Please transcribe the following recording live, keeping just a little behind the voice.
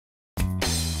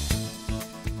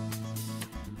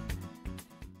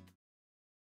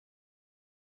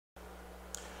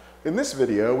In this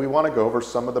video, we want to go over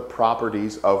some of the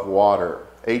properties of water,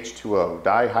 H2O,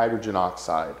 dihydrogen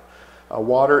oxide.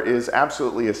 Water is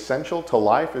absolutely essential to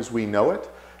life as we know it.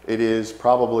 It is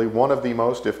probably one of the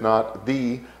most, if not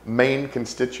the main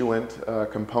constituent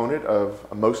component of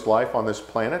most life on this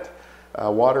planet.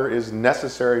 Water is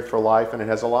necessary for life, and it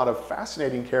has a lot of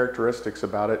fascinating characteristics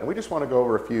about it, and we just want to go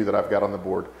over a few that I've got on the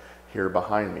board here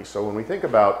behind me. So when we think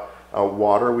about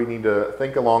water, we need to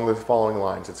think along the following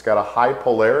lines. It's got a high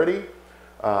polarity.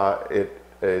 It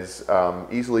is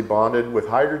easily bonded with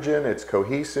hydrogen. It's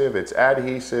cohesive. It's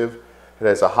adhesive. It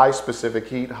has a high specific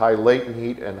heat, high latent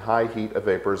heat, and high heat of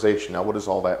vaporization. Now, what does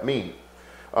all that mean?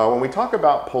 When we talk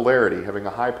about polarity, having a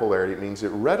high polarity, it means it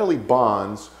readily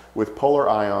bonds with polar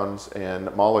ions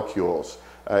and molecules.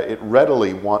 It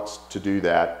readily wants to do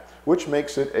that, which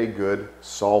makes it a good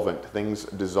solvent. Things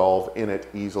dissolve in it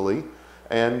easily.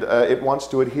 And it wants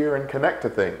to adhere and connect to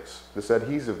things, this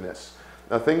adhesiveness.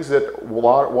 Now, things that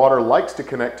water likes to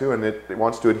connect to and it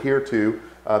wants to adhere to,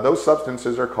 those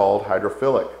substances are called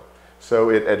hydrophilic.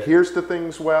 So it adheres to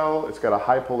things well, it's got a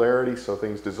high polarity, so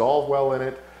things dissolve well in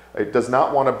it. It does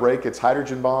not want to break its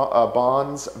hydrogen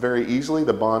bonds very easily.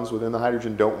 The bonds within the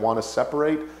hydrogen don't want to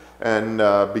separate. And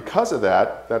because of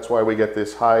that, that's why we get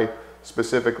this high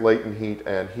specific latent heat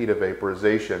and heat of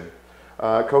vaporization.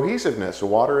 Cohesiveness.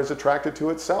 Water is attracted to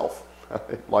itself.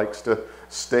 It likes to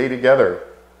stay together.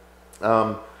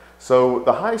 So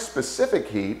the high specific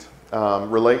heat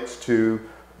relates to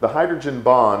the hydrogen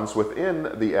bonds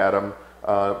within the atom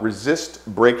resist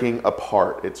breaking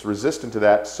apart. It's resistant to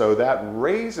that, so that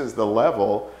raises the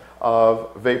level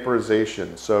of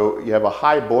vaporization. So you have a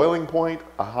high boiling point,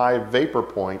 a high vapor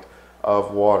point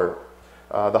of water.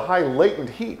 The high latent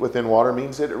heat within water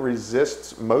means that it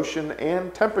resists motion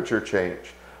and temperature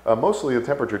change. Mostly the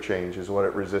temperature change is what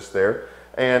it resists there.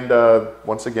 And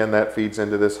once again, that feeds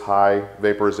into this high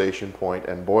vaporization point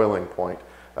and boiling point.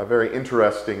 A very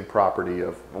interesting property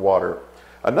of water.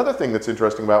 Another thing that's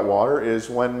interesting about water is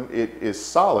when it is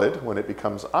solid, when it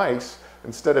becomes ice,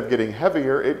 instead of getting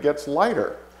heavier, it gets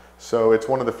lighter. So it's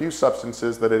one of the few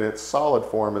substances that in its solid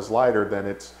form is lighter than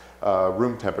its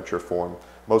room temperature form.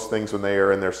 Most things when they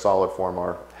are in their solid form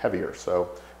are heavier. So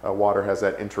water has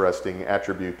that interesting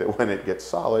attribute that when it gets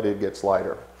solid, it gets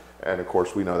lighter. And of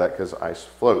course we know that because ice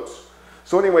floats.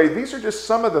 So anyway, these are just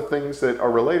some of the things that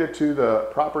are related to the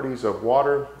properties of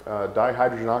water.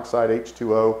 Dihydrogen oxide,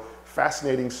 H2O,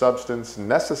 fascinating substance,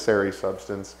 necessary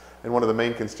substance, and one of the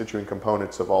main constituent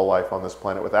components of all life on this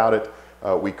planet. Without it,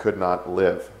 we could not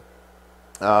live.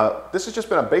 This has just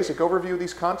been a basic overview of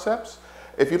these concepts.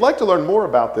 If you'd like to learn more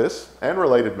about this and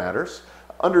related matters,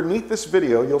 underneath this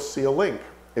video you'll see a link.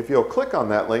 If you'll click on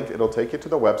that link, it'll take you to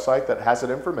the website that has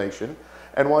that information.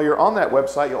 And while you're on that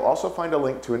website, you'll also find a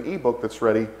link to an ebook that's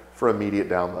ready for immediate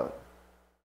download.